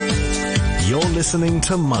listening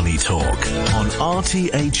to Money Talk on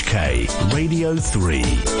RTHK Radio 3.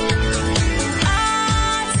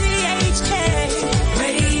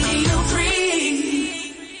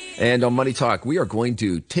 And on Money Talk, we are going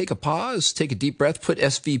to take a pause, take a deep breath, put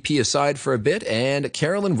SVP aside for a bit, and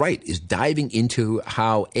Carolyn Wright is diving into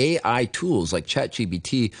how AI tools like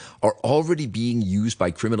ChatGPT are already being used by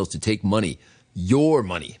criminals to take money, your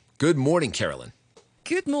money. Good morning, Carolyn.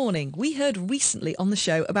 Good morning. We heard recently on the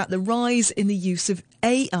show about the rise in the use of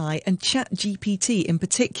AI and ChatGPT in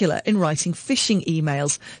particular in writing phishing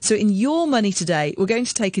emails. So in Your Money today, we're going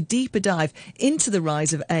to take a deeper dive into the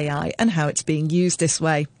rise of AI and how it's being used this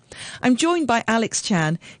way. I'm joined by Alex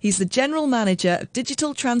Chan. He's the General Manager of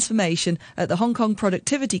Digital Transformation at the Hong Kong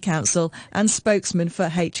Productivity Council and spokesman for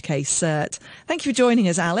HK CERT. Thank you for joining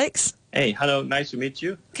us, Alex. Hey, hello, nice to meet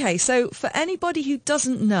you. Okay, so for anybody who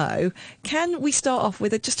doesn't know, can we start off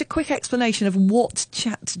with just a quick explanation of what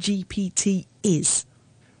ChatGPT is?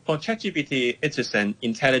 For ChatGPT, it is an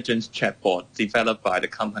intelligence chatbot developed by the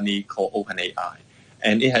company called OpenAI,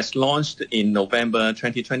 and it has launched in November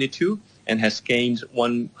 2022 and has gained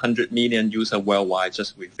 100 million users worldwide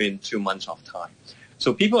just within 2 months of time.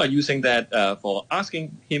 So people are using that for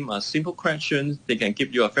asking him a simple question. They can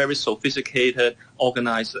give you a very sophisticated,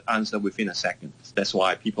 organized answer within a second. That's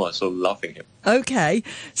why people are so loving him. Okay,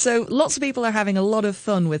 so lots of people are having a lot of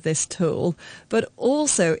fun with this tool, but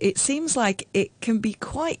also it seems like it can be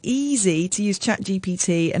quite easy to use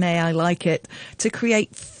ChatGPT and AI like it to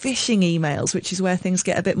create phishing emails, which is where things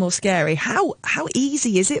get a bit more scary. How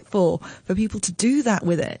easy is it for people to do that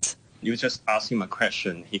with it? You just ask him a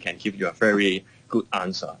question, he can give you a very good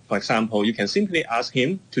answer. For example, you can simply ask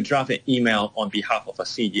him to draft an email on behalf of a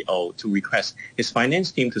CEO to request his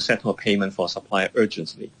finance team to settle a payment for a supplier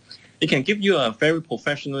urgently. It can give you a very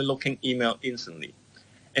professional-looking email instantly.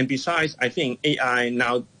 And besides, I think AI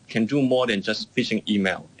now can do more than just phishing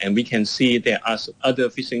email. And we can see there are other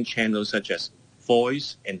phishing channels such as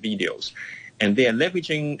voice and videos. And they are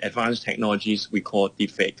leveraging advanced technologies we call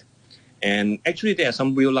deepfake. And actually, there are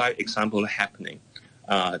some real-life examples happening.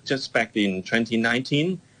 Just back in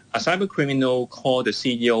 2019, a cybercriminal called the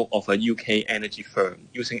CEO of a UK energy firm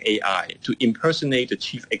using AI to impersonate the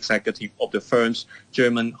chief executive of the firm's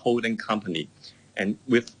German holding company, and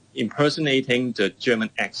with impersonating the German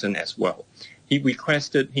accent as well. He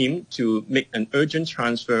requested him to make an urgent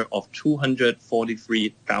transfer of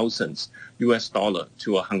 $243,000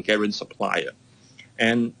 to a Hungarian supplier.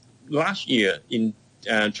 And last year, in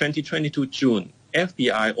 2022 June,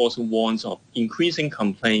 FBI also warns of increasing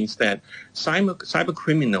complaints that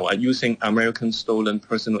cybercriminals are using American stolen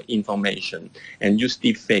personal information and use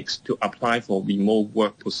deepfakes to apply for remote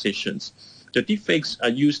work positions. The deepfakes are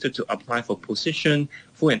used to apply for position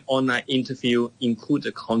for an online interview, include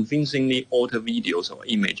the convincingly altered videos or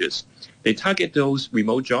images. They target those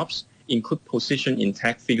remote jobs, include position in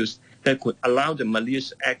tech fields that could allow the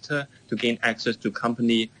malicious actor to gain access to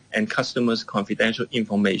company and customers' confidential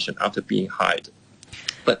information after being hired.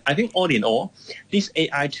 But I think all in all, these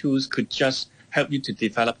AI tools could just help you to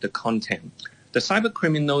develop the content. The cyber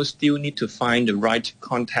criminals still need to find the right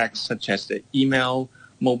contacts, such as the email,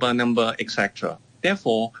 mobile number, etc.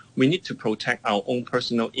 Therefore, we need to protect our own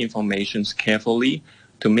personal information carefully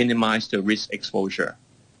to minimize the risk exposure.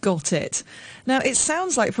 Got it. Now, it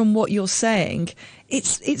sounds like from what you're saying,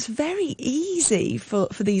 it's very easy for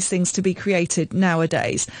these things to be created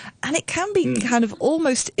nowadays. And it can be kind of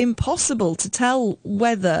almost impossible to tell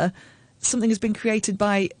whether something has been created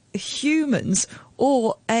by humans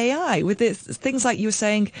or AI. With things like you were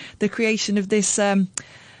saying, the creation of this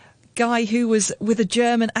guy who was with a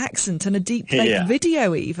German accent and a deep fake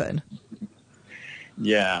video even.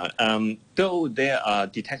 Yeah, though there are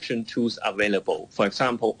detection tools available, for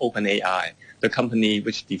example, OpenAI, the company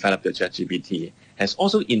which developed the ChatGPT, has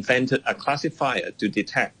also invented a classifier to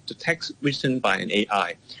detect the text written by an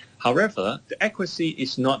AI. However, the accuracy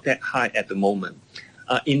is not that high at the moment.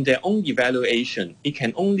 In their own evaluation, it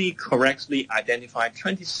can only correctly identify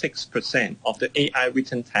 26% of the AI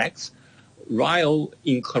written text, while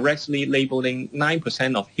incorrectly labeling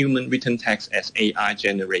 9% of human written text as AI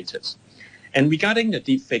generated. And regarding the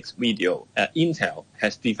deepfakes video, Intel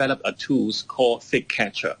has developed a tool called Fake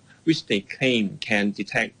Catcher, which they claim can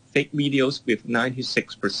detect fake videos with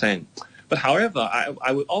 96%. But however,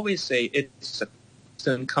 I would always say it's a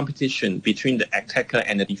competition between the attacker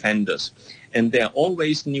and the defenders. And there are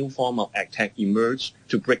always new forms of attack emerge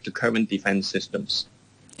to break the current defense systems.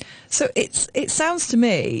 So it sounds to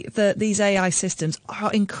me that these AI systems are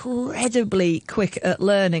incredibly quick at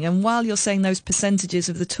learning. And while you're saying those percentages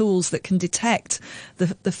of the tools that can detect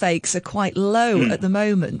the fakes are quite low at the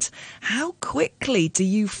moment, how quickly do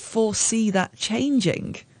you foresee that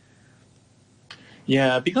changing?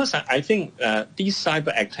 Yeah, because I think these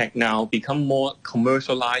cyber attacks now become more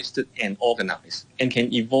commercialized and organized and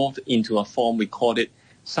can evolve into a form we call it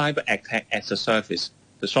cyber attack as a service.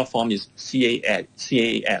 The short form is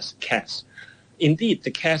CAS. Indeed,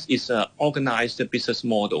 the CAS is an organized business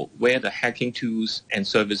model where the hacking tools and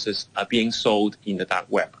services are being sold in the dark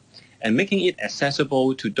web and making it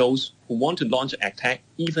accessible to those who want to launch an attack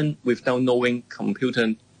even without knowing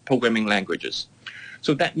computer programming languages.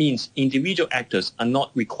 So that means individual actors are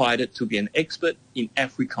not required to be an expert in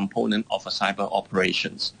every component of a cyber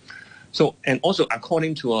operations. So, and also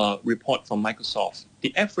according to a report from Microsoft,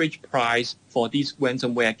 the average price for these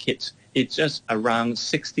ransomware kits is just around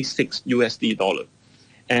 $66.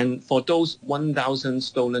 And for those 1,000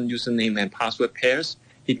 stolen username and password pairs,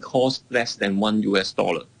 it costs less than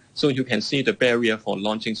 $1. So you can see the barrier for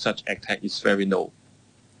launching such attack is very low.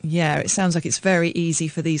 Yeah, it sounds like it's very easy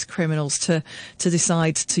for these criminals to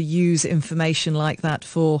decide to use information like that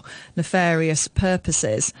for nefarious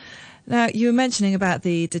purposes. Now, you were mentioning about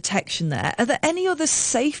the detection there. Are there any other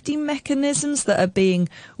safety mechanisms that are being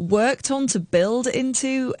worked on to build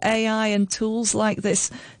into AI and tools like this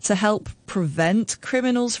to help prevent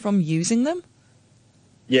criminals from using them?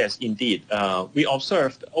 Yes, indeed. We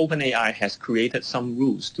observed OpenAI has created some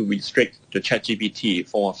rules to restrict the ChatGPT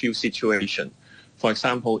for a few situations. For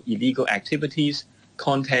example, illegal activities,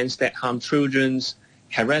 contents that harm children,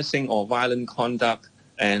 harassing or violent conduct,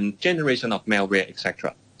 and generation of malware,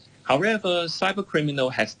 etc. However,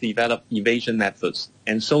 cybercriminal has developed evasion methods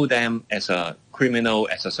and sold them as a criminal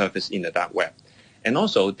as a service in the dark web. And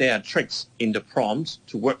also, there are tricks in the prompts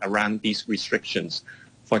to work around these restrictions.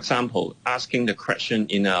 For example, asking the question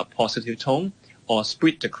in a positive tone or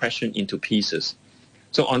split the question into pieces.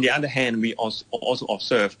 So on the other hand, we also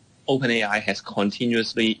observe OpenAI has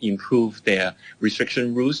continuously improved their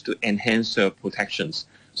restriction rules to enhance their protections.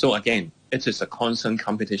 So again, it is a constant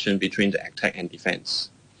competition between the attack and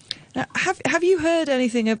defense. Now, have you heard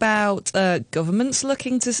anything about governments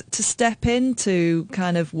looking to step in to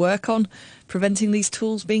kind of work on preventing these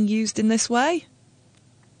tools being used in this way?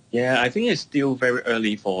 Yeah, I think it's still very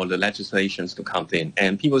early for the legislations to come in,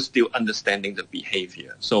 and people still understanding the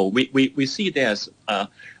behavior. So we see there's a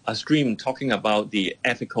stream talking about the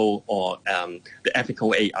ethical or the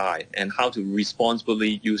ethical AI and how to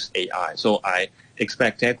responsibly use AI. So I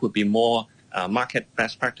expect there could be more market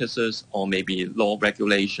best practices or maybe law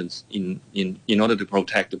regulations in order to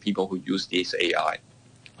protect the people who use this AI.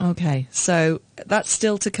 Okay, so that's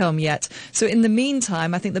still to come yet. So in the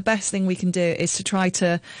meantime, I think the best thing we can do is to try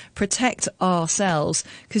to protect ourselves,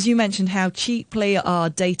 because you mentioned how cheaply our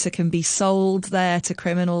data can be sold there to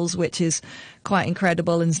criminals, which is quite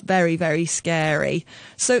incredible and very, very scary.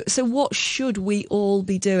 So what should we all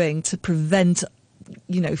be doing to prevent,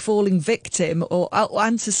 falling victim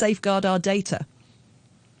and to safeguard our data?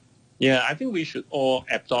 Yeah, I think we should all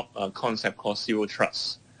adopt a concept called zero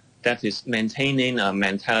trust. That is maintaining a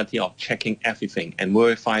mentality of checking everything and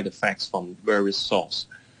verify the facts from various sources.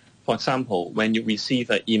 For example, when you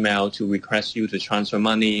receive an email to request you to transfer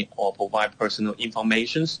money or provide personal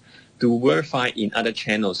information, to verify in other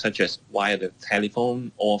channels such as via the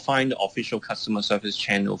telephone or find the official customer service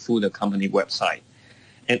channel through the company website.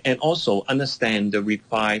 And also understand the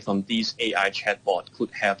reply from these AI chatbot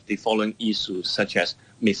could have the following issues such as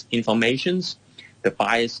misinformation, the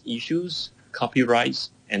bias issues,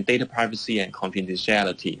 copyrights, and data privacy and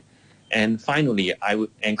confidentiality. And finally, I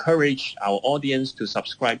would encourage our audience to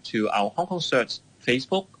subscribe to our Hong Kong Search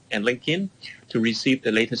Facebook and LinkedIn to receive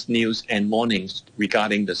the latest news and warnings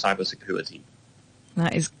regarding the cybersecurity.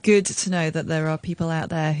 That is good to know that there are people out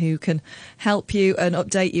there who can help you and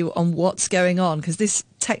update you on what's going on, because this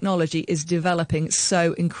technology is developing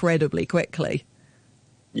so incredibly quickly.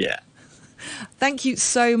 Yeah. Thank you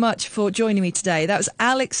so much for joining me today. That was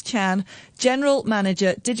Alex Chan, General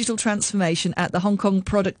Manager, Digital Transformation at the Hong Kong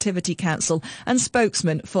Productivity Council and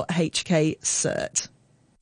spokesman for HK Cert.